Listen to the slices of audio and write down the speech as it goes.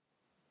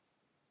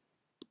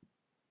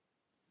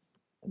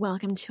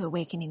Welcome to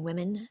Awakening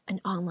Women, an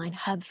online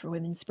hub for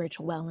women's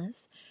spiritual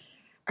wellness.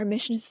 Our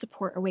mission is to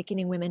support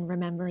awakening women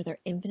remember their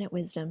infinite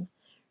wisdom,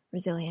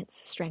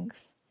 resilience,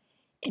 strength,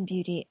 and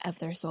beauty of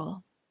their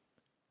soul.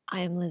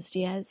 I am Liz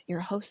Diaz, your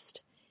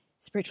host,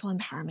 spiritual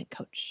empowerment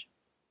coach.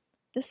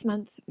 This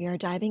month, we are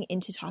diving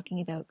into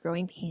talking about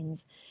growing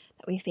pains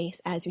that we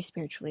face as we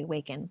spiritually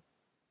awaken.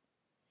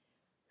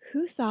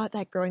 Who thought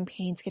that growing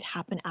pains could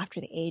happen after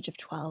the age of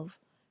 12,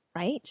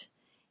 right?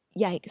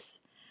 Yikes.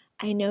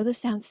 I know this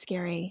sounds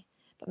scary,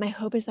 but my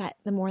hope is that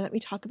the more that we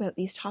talk about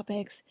these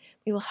topics,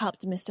 we will help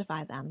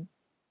demystify them.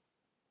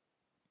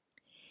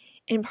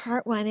 In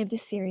part 1 of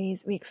this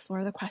series, we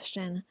explore the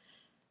question,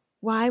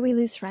 why we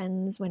lose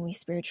friends when we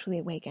spiritually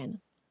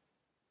awaken.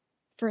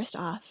 First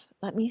off,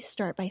 let me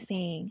start by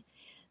saying,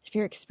 if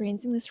you're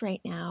experiencing this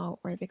right now,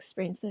 or have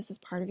experienced this as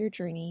part of your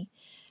journey,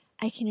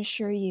 I can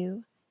assure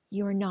you,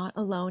 you are not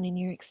alone in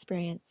your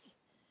experience.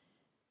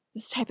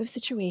 This type of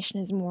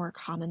situation is more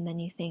common than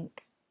you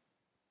think.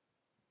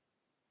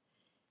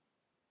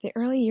 The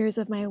early years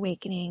of my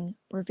awakening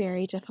were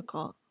very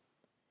difficult.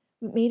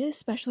 What made it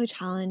especially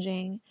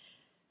challenging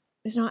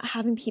was not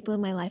having people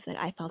in my life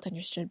that I felt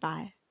understood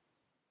by,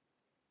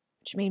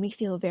 which made me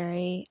feel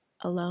very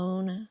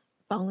alone,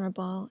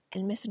 vulnerable,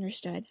 and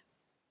misunderstood.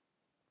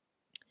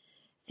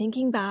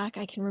 Thinking back,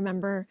 I can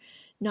remember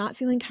not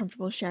feeling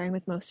comfortable sharing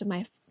with most of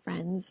my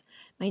friends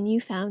my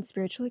newfound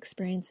spiritual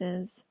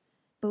experiences,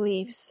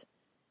 beliefs.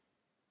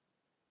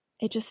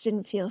 It just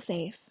didn't feel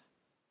safe.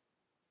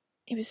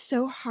 It was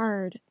so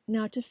hard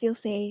not to feel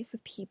safe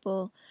with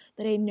people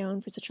that I had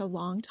known for such a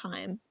long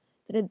time,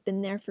 that had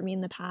been there for me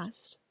in the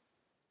past.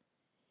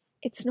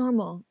 It's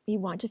normal. We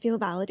want to feel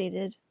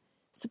validated,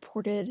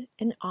 supported,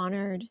 and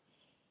honored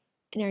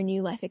in our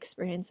new life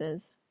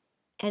experiences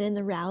and in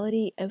the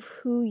reality of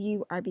who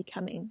you are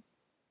becoming.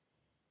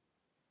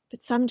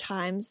 But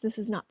sometimes this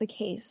is not the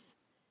case,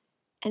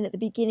 and at the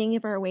beginning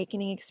of our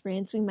awakening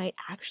experience, we might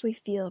actually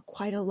feel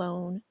quite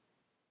alone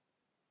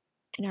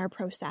in our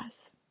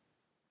process.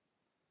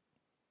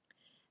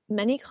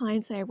 Many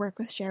clients that I work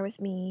with share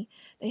with me,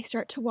 they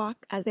start to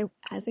walk as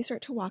they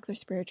start to walk their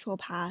spiritual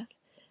path.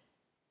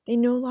 They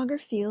no longer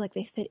feel like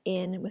they fit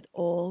in with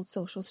old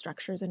social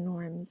structures and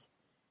norms,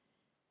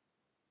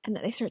 and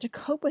that they start to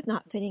cope with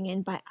not fitting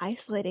in by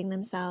isolating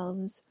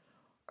themselves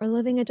or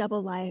living a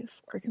double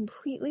life or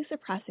completely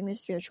suppressing their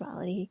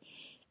spirituality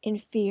in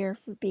fear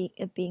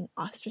of being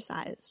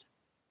ostracized.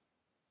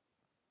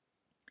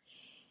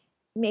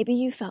 Maybe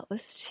you felt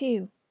this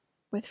too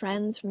with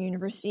friends from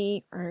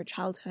university or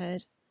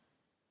childhood.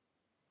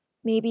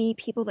 Maybe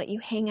people that you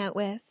hang out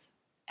with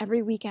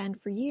every weekend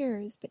for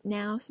years, but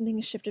now something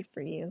has shifted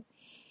for you,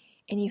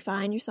 and you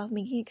find yourself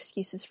making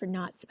excuses for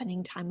not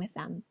spending time with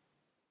them.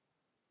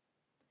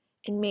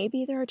 And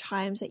maybe there are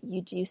times that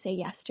you do say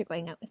yes to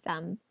going out with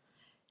them,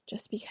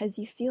 just because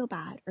you feel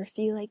bad or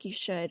feel like you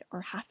should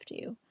or have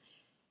to,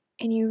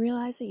 and you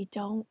realize that you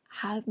don't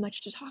have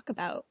much to talk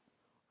about,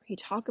 or you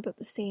talk about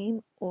the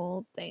same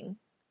old thing.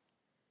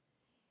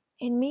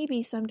 And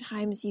maybe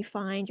sometimes you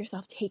find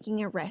yourself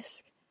taking a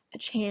risk, a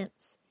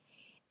chance,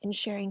 and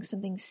sharing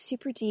something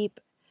super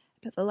deep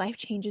about the life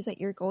changes that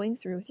you're going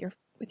through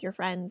with your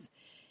friends,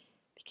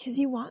 because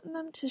you want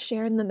them to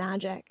share in the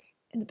magic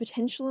and the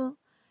potential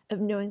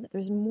of knowing that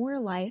there's more to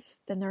life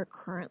than their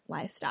current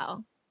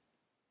lifestyle.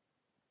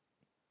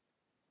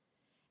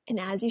 And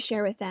as you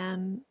share with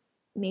them,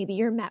 maybe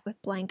you're met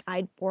with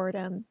blank-eyed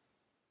boredom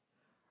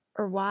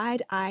or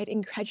wide-eyed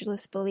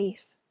incredulous belief,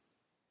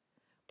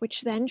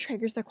 which then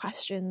triggers the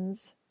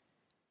questions,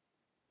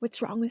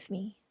 what's wrong with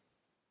me?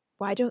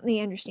 Why don't they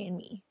understand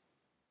me?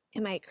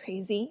 Am I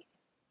crazy?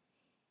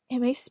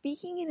 Am I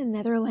speaking in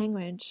another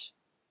language?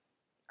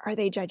 Are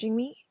they judging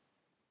me?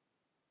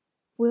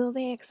 Will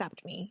they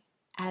accept me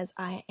as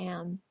I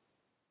am?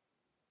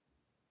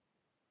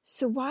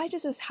 So why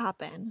does this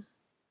happen?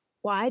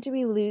 Why do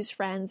we lose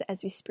friends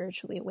as we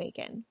spiritually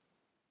awaken?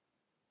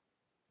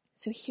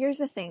 So here's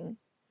the thing.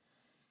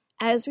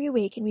 As we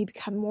awaken, we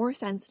become more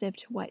sensitive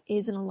to what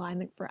is in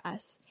alignment for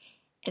us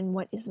and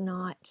what is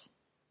not.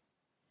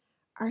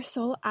 Our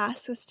soul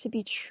asks us to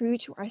be true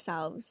to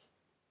ourselves.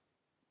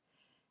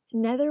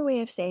 Another way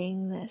of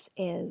saying this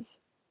is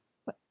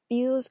what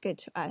feels good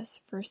to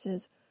us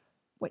versus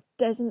what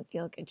doesn't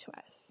feel good to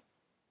us.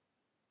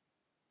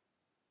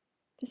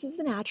 This is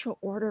the natural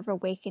order of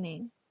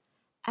awakening.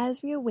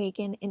 As we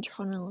awaken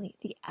internally,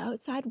 the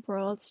outside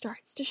world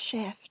starts to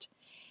shift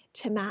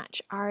to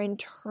match our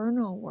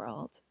internal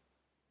world.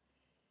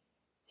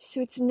 So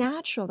it's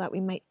natural that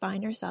we might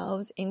find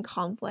ourselves in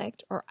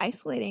conflict or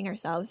isolating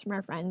ourselves from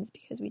our friends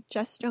because we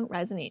just don't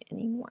resonate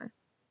anymore.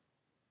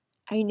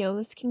 I know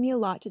this can be a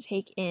lot to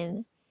take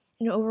in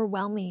and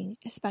overwhelming,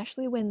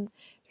 especially when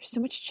there's so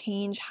much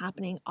change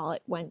happening all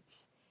at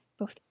once,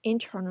 both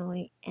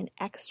internally and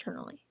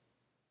externally.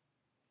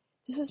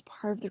 This is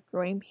part of the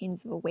growing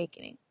pains of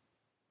awakening.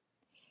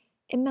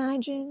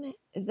 Imagine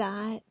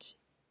that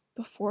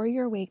before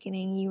your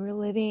awakening, you were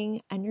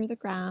living under the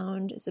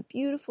ground as a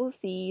beautiful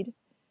seed,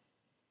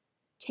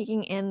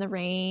 taking in the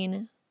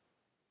rain,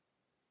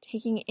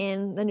 taking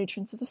in the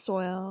nutrients of the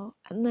soil,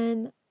 and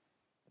then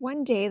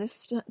one day the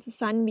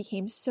sun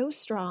became so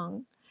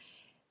strong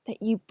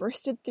that you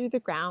bursted through the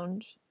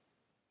ground,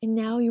 and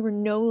now you were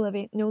no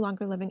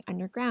longer living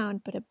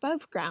underground, but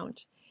above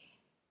ground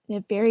in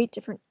a very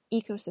different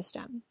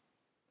ecosystem.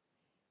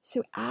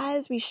 So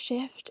as we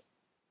shift,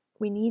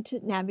 we need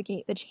to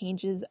navigate the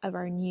changes of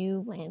our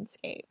new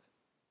landscape.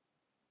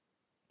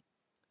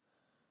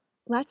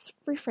 Let's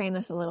reframe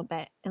this a little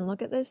bit and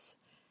look at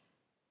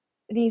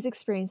these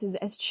experiences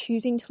as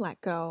choosing to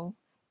let go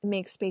and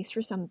make space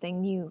for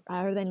something new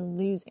rather than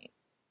losing.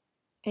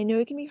 I know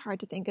it can be hard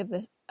to think of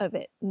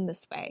it in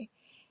this way,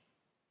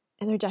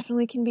 and there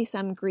definitely can be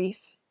some grief,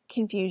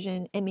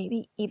 confusion, and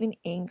maybe even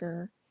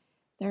anger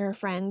that our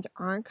friends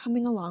aren't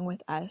coming along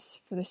with us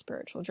for the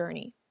spiritual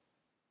journey.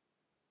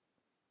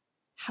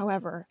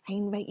 However, I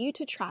invite you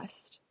to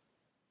trust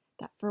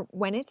that for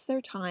when it's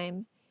their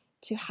time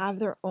to have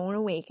their own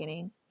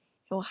awakening,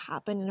 it will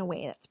happen in a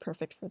way that's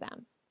perfect for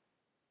them,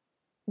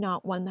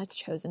 not one that's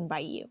chosen by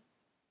you.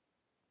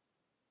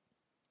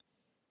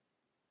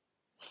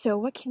 So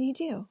what can you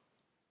do?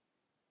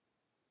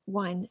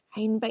 1, I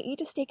invite you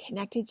to stay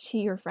connected to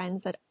your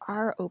friends that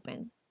are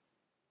open.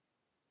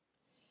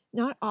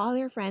 Not all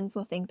your friends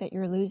will think that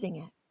you're losing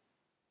it.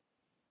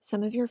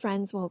 Some of your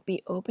friends will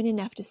be open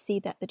enough to see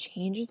that the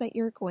changes that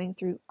you're going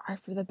through are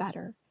for the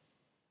better.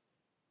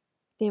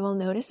 They will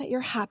notice that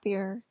you're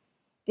happier.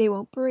 They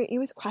won't berate you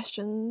with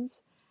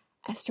questions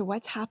as to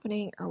what's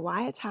happening or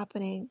why it's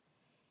happening.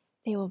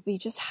 They will be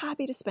just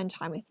happy to spend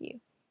time with you.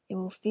 It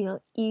will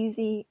feel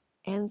easy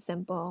and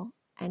simple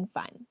and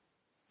fun.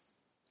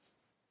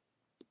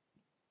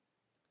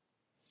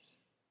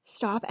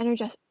 Stop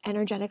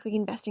energetically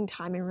investing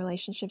time in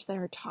relationships that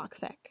are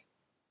toxic.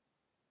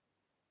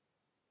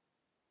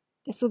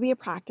 This will be a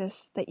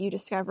practice that you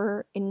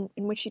discover in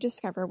which you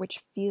discover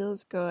which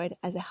feels good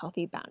as a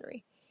healthy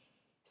boundary.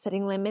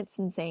 Setting limits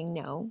and saying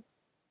no.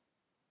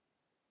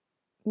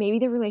 Maybe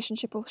the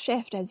relationship will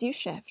shift as you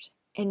shift,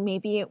 and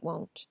maybe it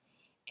won't,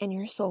 and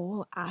your soul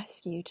will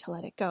ask you to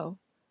let it go.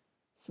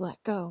 So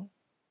let go.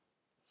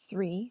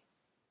 3,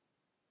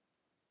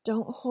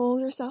 don't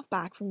hold yourself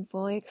back from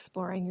fully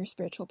exploring your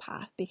spiritual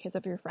path because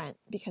of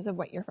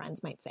what your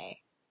friends might say.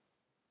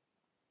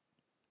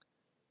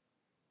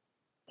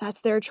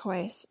 That's their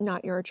choice,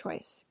 not your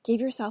choice. Give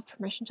yourself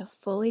permission to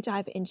fully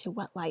dive into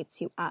what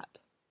lights you up.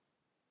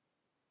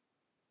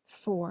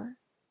 4,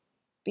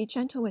 be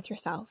gentle with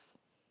yourself.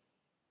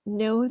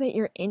 Know that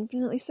you're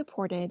infinitely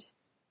supported.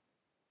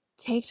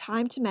 Take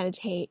time to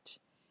meditate,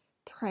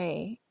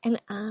 pray,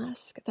 and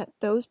ask that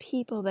those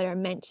people that are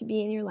meant to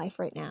be in your life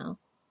right now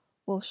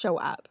will show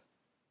up.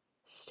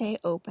 Stay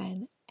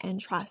open and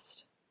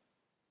trust.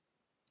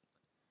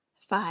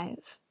 5,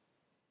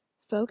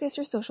 focus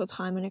your social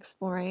time on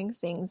exploring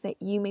things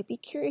that you may be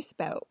curious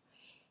about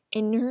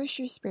and nourish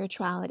your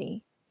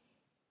spirituality.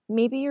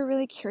 Maybe you're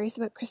really curious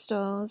about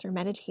crystals or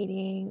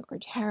meditating or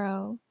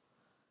tarot.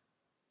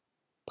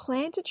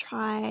 Plan to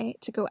try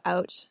to go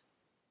out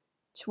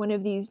to one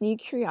of these new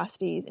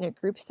curiosities in a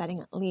group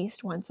setting at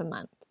least once a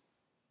month.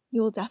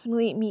 You will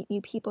definitely meet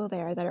new people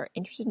there that are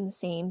interested in the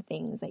same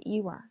things that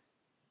you are.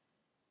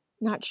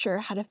 Not sure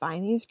how to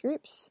find these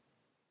groups?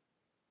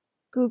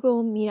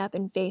 Google, Meetup,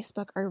 and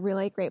Facebook are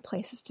really great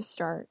places to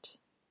start.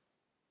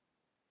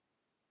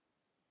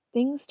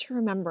 Things to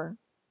remember.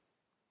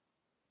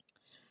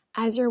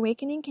 As your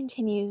awakening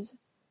continues,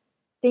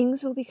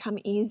 things will become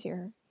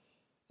easier.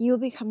 You will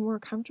become more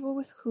comfortable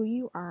with who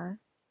you are,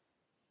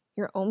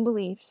 your own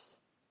beliefs,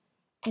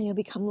 and you'll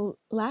become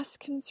less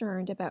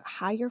concerned about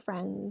how your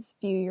friends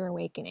view your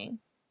awakening.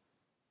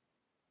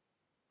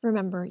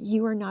 Remember,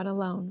 you are not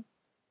alone.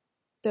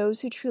 Those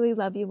who truly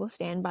love you will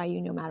stand by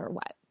you no matter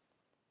what.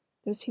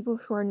 Those people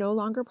who are no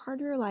longer part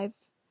of your life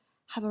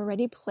have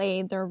already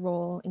played their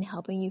role in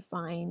helping you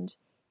find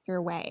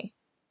your way.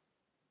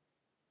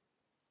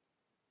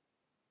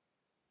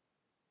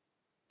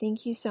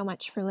 Thank you so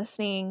much for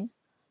listening.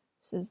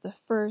 This is the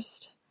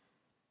first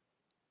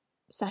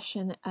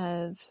session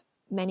of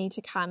many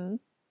to come.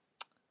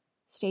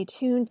 Stay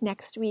tuned.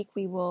 Next week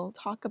we will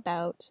talk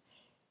about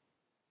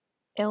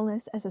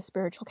illness as a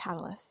spiritual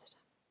catalyst.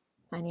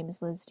 My name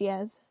is Liz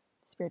Diaz,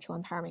 spiritual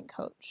empowerment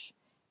coach,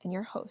 and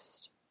your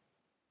host.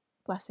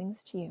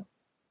 Blessings to you.